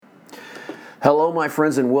Hello, my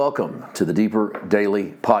friends, and welcome to the Deeper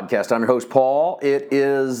Daily Podcast. I'm your host, Paul. It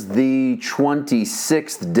is the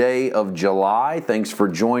 26th day of July. Thanks for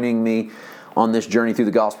joining me on this journey through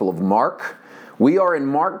the Gospel of Mark. We are in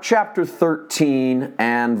Mark chapter 13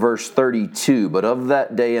 and verse 32. But of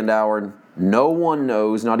that day and hour, no one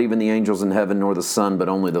knows, not even the angels in heaven, nor the Son, but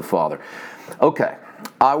only the Father. Okay,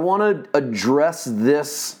 I want to address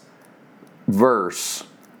this verse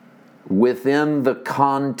within the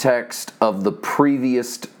context of the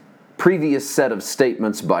previous set of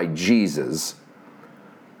statements by Jesus.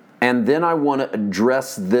 And then I want to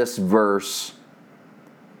address this verse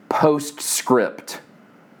postscript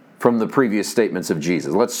from the previous statements of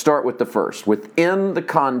Jesus. Let's start with the first. Within the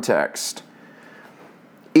context,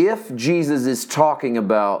 if Jesus is talking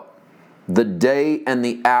about the day and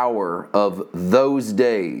the hour of those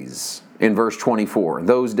days, in verse 24,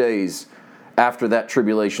 those days after that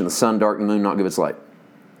tribulation, the sun dark and the moon not give its light,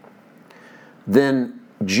 then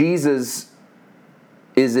Jesus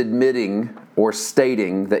is admitting or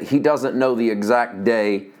stating that he doesn't know the exact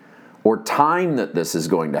day or time that this is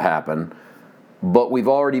going to happen, but we've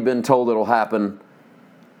already been told it'll happen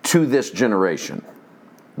to this generation.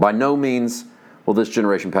 By no means will this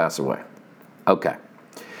generation pass away. Okay.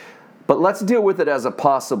 But let's deal with it as a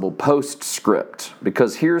possible postscript,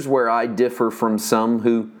 because here's where I differ from some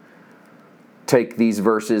who take these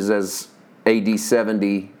verses as AD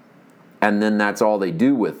 70 and then that's all they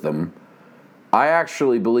do with them. I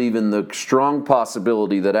actually believe in the strong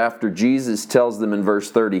possibility that after Jesus tells them in verse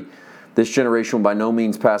 30, this generation will by no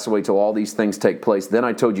means pass away till all these things take place. Then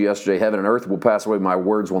I told you yesterday, heaven and earth will pass away, my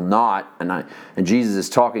words will not. And Jesus is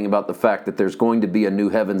talking about the fact that there's going to be a new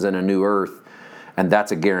heavens and a new earth, and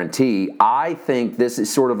that's a guarantee. I think this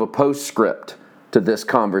is sort of a postscript to this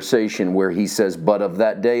conversation where he says, but of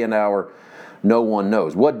that day and hour, no one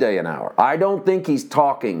knows. What day and hour? I don't think he's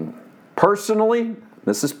talking, personally,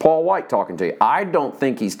 this is Paul White talking to you, I don't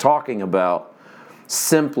think he's talking about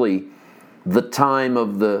simply the time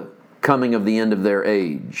of the coming of the end of their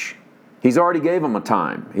age. He's already gave them a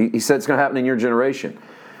time. He said it's going to happen in your generation.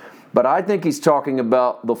 But I think he's talking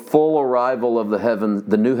about the full arrival of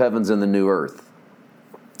the new heavens and the new earth.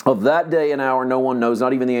 Of that day and hour, no one knows,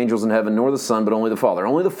 not even the angels in heaven, nor the Son, but only the Father.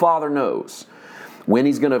 Only the Father knows when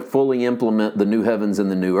he's going to fully implement the new heavens and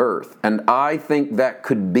the new earth. And I think that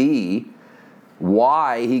could be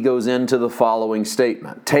why he goes into the following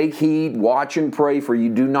statement. Take heed, watch and pray, for you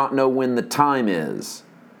do not know when the time is.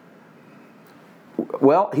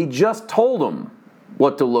 Well, he just told them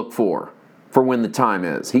what to look for when the time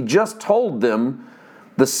is. He just told them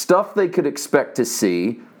the stuff they could expect to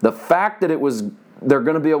see, the fact that they're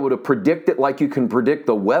going to be able to predict it like you can predict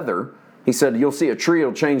the weather. He said, you'll see a tree,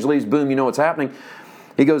 it'll change leaves, boom, you know what's happening.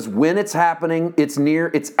 He goes, when it's happening, it's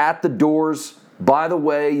near, it's at the doors. By the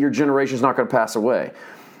way, your generation's not going to pass away.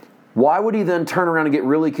 Why would he then turn around and get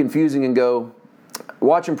really confusing and go,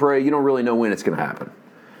 watch and pray, you don't really know when it's going to happen?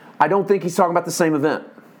 I don't think he's talking about the same event.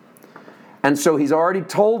 And so he's already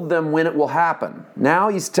told them when it will happen. Now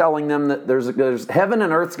he's telling them that there's heaven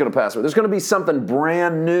and earth's going to pass away. There's going to be something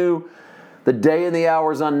brand new. The day and the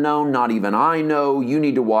hour is unknown, not even I know. You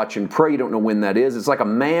need to watch and pray. You don't know when that is. It's like a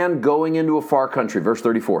man going into a far country, verse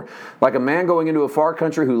 34. Like a man going into a far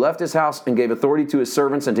country who left his house and gave authority to his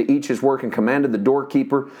servants and to each his work and commanded the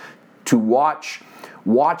doorkeeper to watch.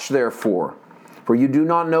 Watch therefore, for you do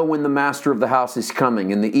not know when the master of the house is coming,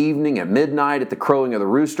 in the evening, at midnight, at the crowing of the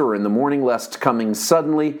rooster, or in the morning, lest coming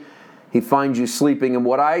suddenly he find you sleeping. And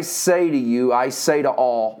what I say to you, I say to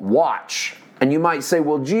all, watch. And you might say,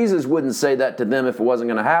 well, Jesus wouldn't say that to them if it wasn't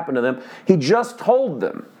going to happen to them. He just told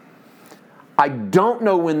them, I don't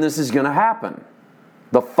know when this is going to happen.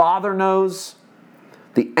 The Father knows.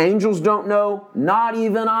 The angels don't know. Not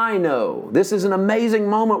even I know. This is an amazing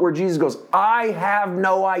moment where Jesus goes, I have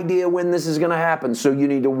no idea when this is going to happen, so you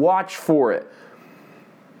need to watch for it.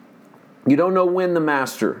 You don't know when the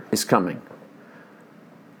Master is coming.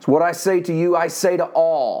 So what I say to you, I say to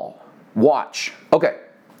all. Watch. Okay.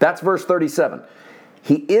 That's verse 37.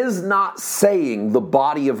 He is not saying the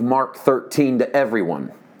body of Mark 13 to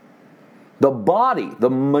everyone. The body, the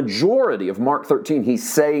majority of Mark 13,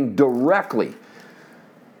 he's saying directly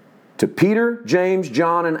to Peter, James,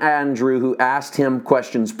 John, and Andrew, who asked him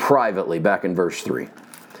questions privately back in verse 3.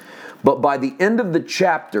 But by the end of the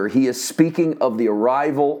chapter, he is speaking of the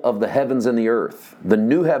arrival of the heavens and the earth, the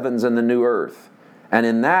new heavens and the new earth. And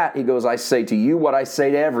in that, he goes, I say to you what I say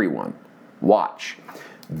to everyone. Watch.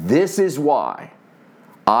 This is why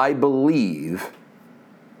I believe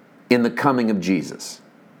in the coming of Jesus.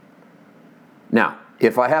 Now,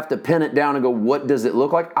 if I have to pin it down and go, what does it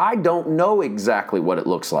look like? I don't know exactly what it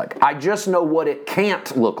looks like. I just know what it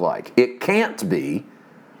can't look like. It can't be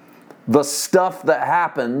the stuff that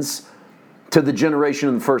happens to the generation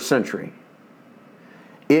in the first century.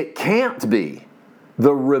 It can't be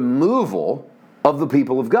the removal of the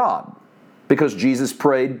people of God. Because Jesus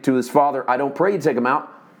prayed to his Father, I don't pray you take them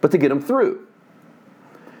out, but to get them through.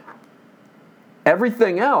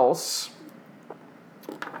 Everything else,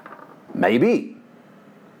 maybe.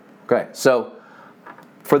 Okay, so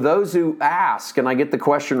for those who ask, and I get the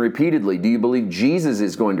question repeatedly, do you believe Jesus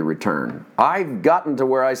is going to return? I've gotten to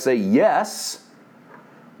where I say yes,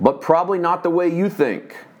 but probably not the way you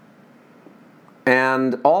think.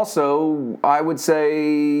 And also, I would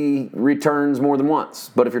say returns more than once.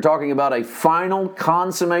 But if you're talking about a final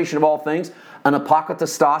consummation of all things, an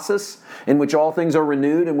apokatastasis, in which all things are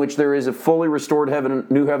renewed, in which there is a fully restored heaven and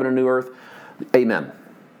new earth, amen.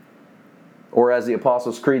 Or as the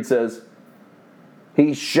Apostles' Creed says,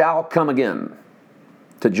 he shall come again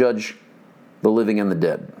to judge the living and the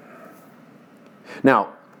dead.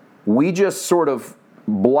 Now, we just sort of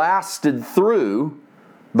blasted through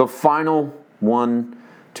the final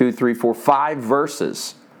 5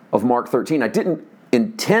 verses of Mark 13. I didn't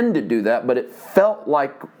intend to do that, but it felt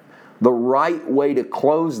like the right way to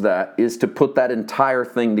close that is to put that entire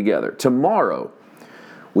thing together. Tomorrow,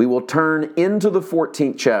 we will turn into the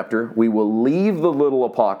 14th chapter. We will leave the little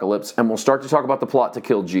apocalypse, and we'll start to talk about the plot to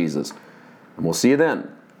kill Jesus. And we'll see you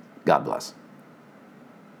then. God bless.